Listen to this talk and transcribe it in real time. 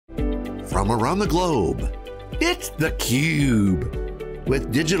from around the globe. It's theCUBE,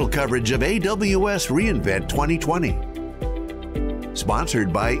 with digital coverage of AWS reInvent 2020.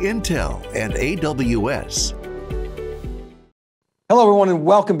 Sponsored by Intel and AWS. Hello everyone and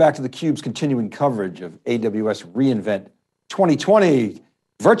welcome back to theCUBE's continuing coverage of AWS reInvent 2020.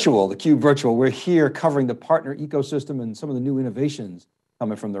 Virtual, theCUBE virtual. We're here covering the partner ecosystem and some of the new innovations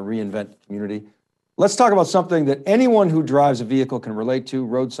coming from the reInvent community. Let's talk about something that anyone who drives a vehicle can relate to.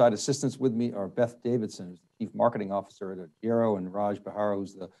 Roadside assistance. With me are Beth Davidson, who's the Chief Marketing Officer at Agero, and Raj Behara,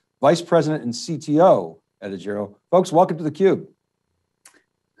 who's the Vice President and CTO at Agero. Folks, welcome to theCUBE.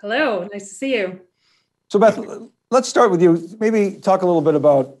 Hello, nice to see you. So Beth, let's start with you. Maybe talk a little bit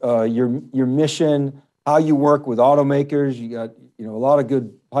about your mission, how you work with automakers. You got a lot of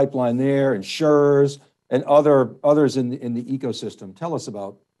good pipeline there, insurers, and others in the ecosystem. Tell us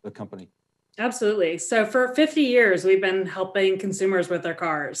about the company. Absolutely. So for 50 years, we've been helping consumers with their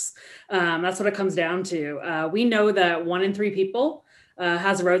cars. That's what it comes down to. We know that 1 in 3 people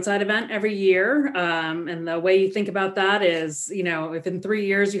has a roadside event every year. And the way you think about that is, if in 3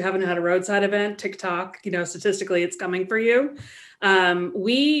 years you haven't had a roadside event, TikTok, statistically it's coming for you.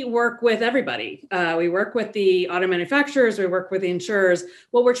 We work with everybody. We work with the auto manufacturers, we work with the insurers.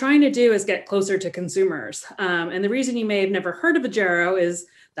 What we're trying to do is get closer to consumers. And the reason you may have never heard of Agero is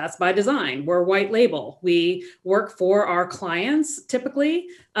that's by design. We're white label. We work for our clients typically.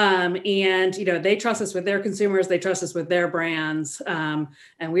 And they trust us with their consumers, they trust us with their brands. And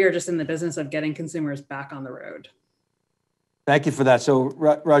we are just in the business of getting consumers back on the road. Thank you for that. So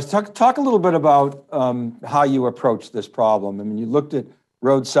Raj, talk a little bit about how you approach this problem. I mean, you looked at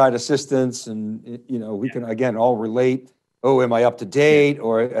roadside assistance and, we can, again, all relate. Oh, am I up to date?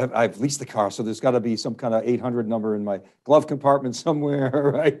 Or I've leased the car, so there's got to be some kind of 800 number in my glove compartment somewhere,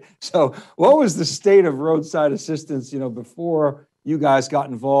 right? So what was the state of roadside assistance, before you guys got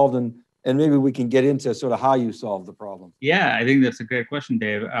involved, and maybe we can get into sort of how you solved the problem? Yeah, I think that's a great question,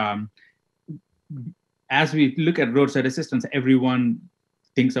 Dave. As we look at roadside assistance, everyone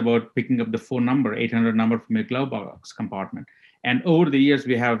thinks about picking up the phone number, 800 number from your glove box compartment. And over the years,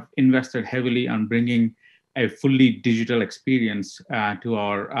 we have invested heavily on bringing a fully digital experience to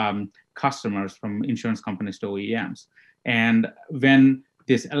our customers, from insurance companies to OEMs. And when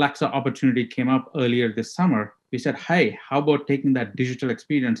this Alexa opportunity came up earlier this summer, we said, hey, how about taking that digital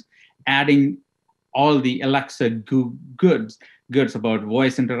experience, adding all the Alexa goods about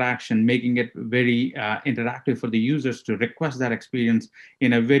voice interaction, making it very interactive for the users to request that experience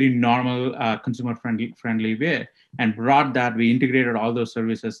in a very normal, consumer-friendly way. And we integrated all those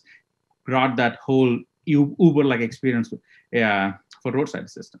services, brought that whole Uber-like experience for roadside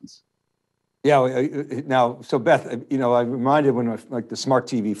assistance. Yeah, now, so Beth, I reminded when the smart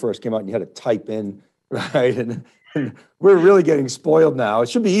TV first came out and you had to type in, right? And we're really getting spoiled now. It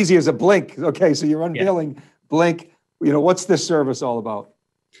should be easy as a blink. Okay, so you're unveiling Blink. What's this service all about?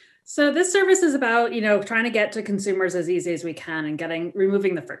 So this service is about, trying to get to consumers as easy as we can and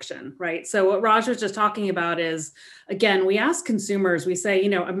removing the friction, right? So what Raj was just talking about is, again, we ask consumers, we say,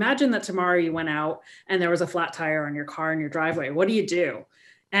 imagine that tomorrow you went out and there was a flat tire on your car in your driveway. What do you do?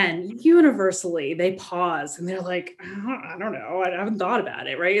 And universally, they pause and they're like, I don't know, I haven't thought about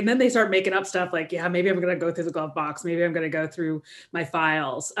it, right? And then they start making up stuff like, yeah, maybe I'm going to go through the glove box. Maybe I'm going to go through my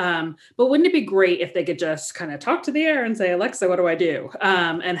files. But wouldn't it be great if they could just kind of talk to the air and say, Alexa, what do I do?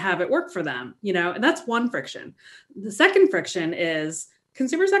 And have it work for them, and that's one friction. The second friction is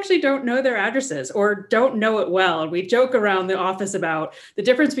consumers actually don't know their addresses or don't know it well. And we joke around the office about the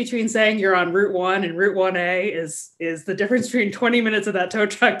difference between saying you're on Route 1 and Route 1A is the difference between 20 minutes of that tow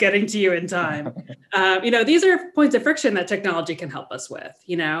truck getting to you in time. These are points of friction that technology can help us with,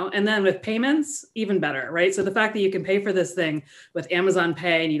 and then with payments, even better, right? So the fact that you can pay for this thing with Amazon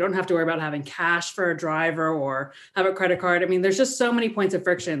Pay and you don't have to worry about having cash for a driver or have a credit card. I mean, there's just so many points of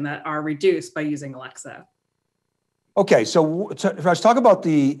friction that are reduced by using Alexa. Okay, so Raj, talk about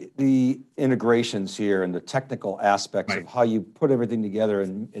the integrations here and the technical aspects of how you put everything together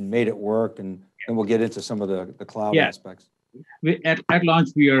and made it work, and we'll get into some of the cloud aspects. At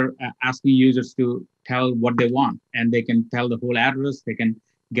launch, we are asking users to tell what they want, and they can tell the whole address. They can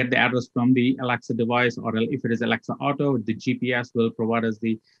get the address from the Alexa device, or if it is Alexa Auto, the GPS will provide us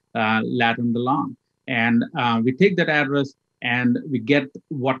the lat and the long. And we take that address, and we get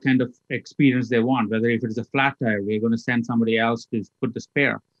what kind of experience they want. Whether if it is a flat tire, we're going to send somebody else to put the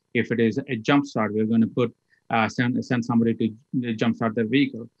spare. If it is a jump start, we're going to send somebody to jump start their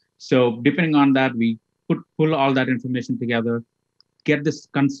vehicle. So depending on that, we pull all that information together, get this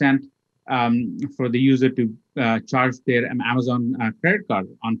consent for the user to charge their Amazon credit card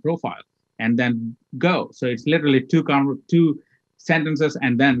on profile, and then go. So it's literally two sentences,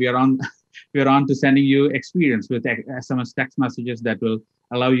 and then we are on we're on to sending you experience with SMS text messages that will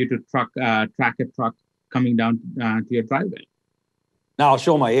allow you to track a truck coming down to your driveway. Now I'll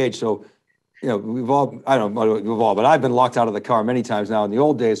show my age. So, we've all, I don't know, we've all, but I've been locked out of the car many times now. In the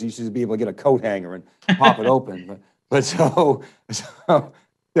old days, I used to be able to get a coat hanger and pop it open. But so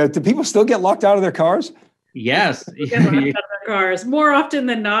do people still get locked out of their cars? Yes. Get locked out of their cars. More often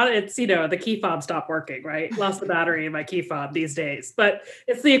than not, it's, the key fob stopped working, right? Lost the battery in my key fob these days, but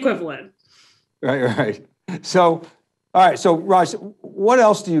it's the equivalent. Right. So, all right. So Raj, what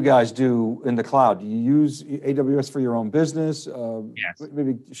else do you guys do in the cloud? Do you use AWS for your own business? Yes.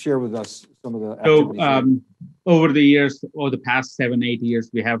 Maybe share with us some of the activities. So over the years, over the past 7-8 years,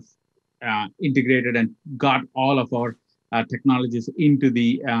 we have integrated and got all of our technologies into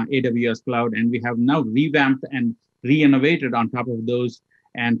the AWS cloud, and we have now revamped and re-innovated on top of those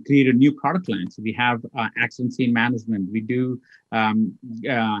and created new product lines. We have accident scene management. We do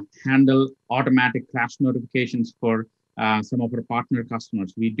handle automatic crash notifications for some of our partner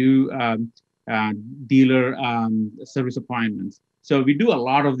customers. We do dealer service appointments. So we do a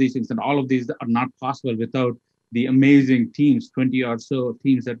lot of these things, and all of these are not possible without the amazing teams, 20 or so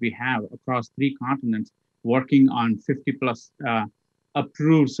teams that we have across 3 continents, working on 50 plus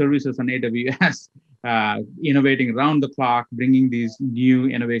approved services on AWS, innovating around the clock, bringing these new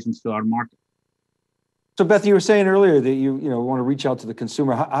innovations to our market. So Beth, you were saying earlier that you want to reach out to the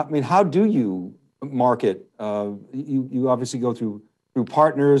consumer. How do you market? You obviously go through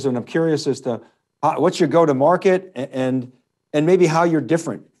partners, and I'm curious as to what's your go-to-market and maybe how you're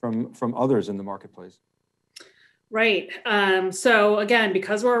different from others in the marketplace. Right. So again,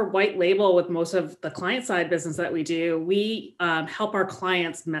 because we're white label with most of the client side business that we do, we help our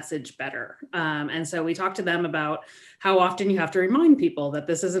clients message better. And so we talk to them about how often you have to remind people that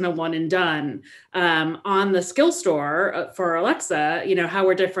this isn't a one and done. On the skill store for Alexa, how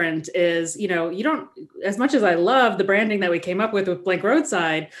we're different is, you don't, as much as I love the branding that we came up with Blink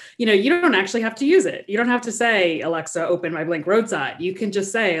Roadside, you don't actually have to use it. You don't have to say, Alexa, open my Blink Roadside. You can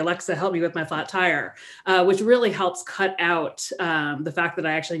just say, Alexa, help me with my flat tire, which really helps cut out the fact that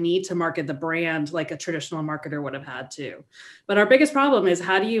I actually need to market the brand like a traditional marketer would have had to. But our biggest problem is,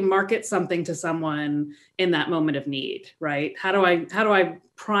 how do you market something to someone in that moment of need, right? How do I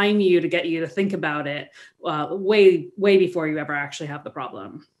prime you to get you to think about it way before you ever actually have the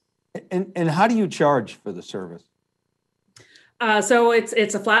problem? And how do you charge for the service? So it's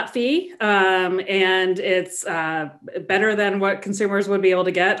a flat fee, and it's better than what consumers would be able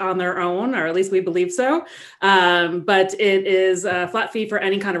to get on their own, or at least we believe so. But it is a flat fee for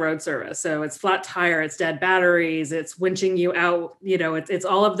any kind of road service. So it's flat tire, it's dead batteries, it's winching you out. It's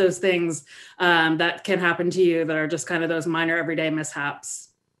all of those things that can happen to you that are just kind of those minor everyday mishaps.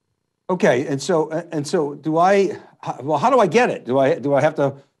 Okay, and so how do I get it? Do I have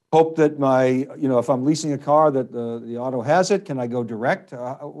to hope that if I'm leasing a car that the auto has it? Can I go direct?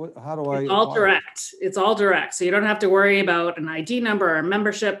 How do I? It's all direct. It's all direct. So you don't have to worry about an ID number or a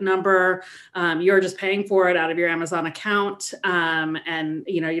membership number. You're just paying for it out of your Amazon account. And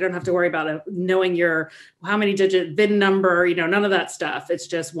you don't have to worry about knowing your how many digit VIN number, none of that stuff. It's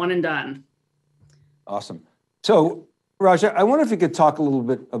just one and done. Awesome. So Raj, I wonder if you could talk a little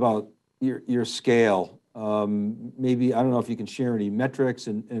bit about your scale. Maybe, I don't know if you can share any metrics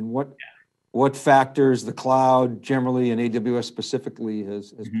and what factors the cloud generally and AWS specifically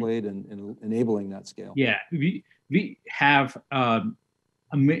has played in enabling that scale. Yeah, we have an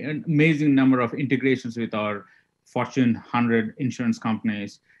amazing number of integrations with our Fortune 100 insurance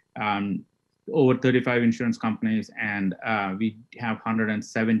companies, over 35 insurance companies, and we have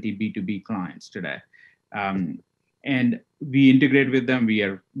 170 B2B clients today. And we integrate with them. We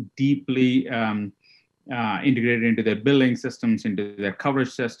are deeply integrated into their billing systems, into their coverage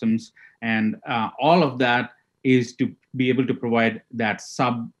systems, and all of that is to be able to provide that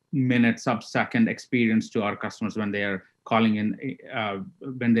sub-minute, sub-second experience to our customers when they are calling in,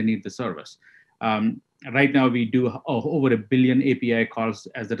 when they need the service. Right now, we do over 1 billion API calls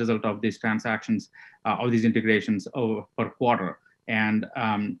as a result of these transactions, of these integrations per quarter. And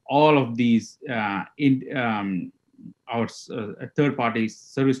all of these our third-party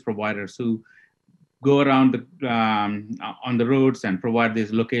service providers who go around on the roads and provide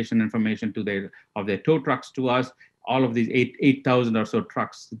this location information to their tow trucks to us. All of these 8,000 or so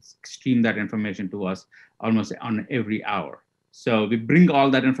trucks stream that information to us almost on every hour. So we bring all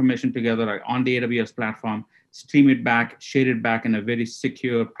that information together on the AWS platform, stream it back, share it back in a very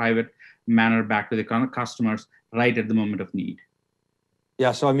secure, private manner back to the customers right at the moment of need.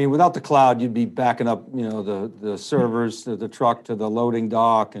 Yeah, so I mean, without the cloud, you'd be backing up, the servers to the truck to the loading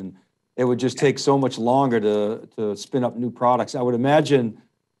dock, and it would just take so much longer to spin up new products. I would imagine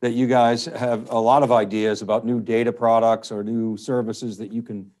that you guys have a lot of ideas about new data products or new services that you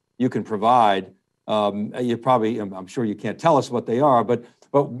can provide. You probably, I'm sure you can't tell us what they are, but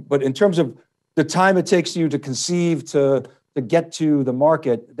in terms of the time it takes you to conceive to get to the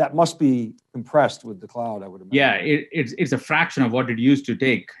market, that must be compressed with the cloud, I would imagine. Yeah, it's a fraction of what it used to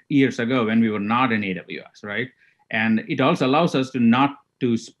take years ago when we were not in AWS, right? And it also allows us to not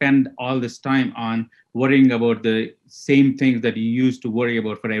to spend all this time on worrying about the same things that you used to worry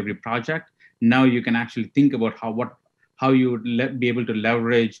about for every project. Now you can actually think about how you would be able to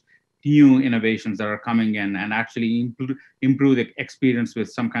leverage new innovations that are coming in and actually improve the experience with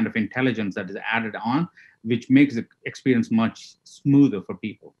some kind of intelligence that is added on, which makes the experience much smoother for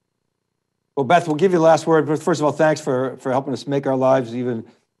people. Well, Beth, we'll give you the last word, but first of all, thanks for helping us make our lives even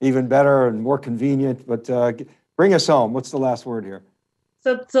better and more convenient, but bring us home. What's the last word here?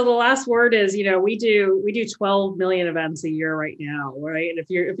 So the last word is, we do 12 million events a year right now, right? And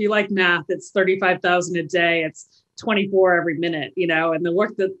if you like math, it's 35,000 a day. It's 24 every minute, and the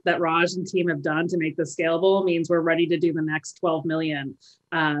work that Raj and team have done to make this scalable means we're ready to do the next 12 million.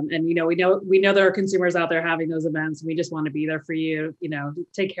 And we know there are consumers out there having those events, and we just want to be there for you,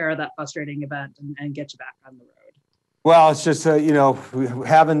 take care of that frustrating event and get you back on the road. Well, it's just,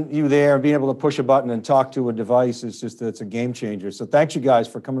 having you there and being able to push a button and talk to a device is just, it's a game changer. So thanks you guys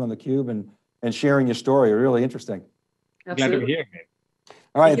for coming on theCUBE and sharing your story. Really interesting. Absolutely. Glad to be here.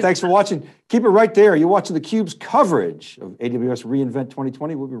 All right, thanks for watching. Keep it right there. You're watching theCUBE's coverage of AWS reInvent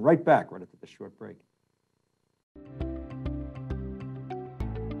 2020. We'll be right back right after this short break.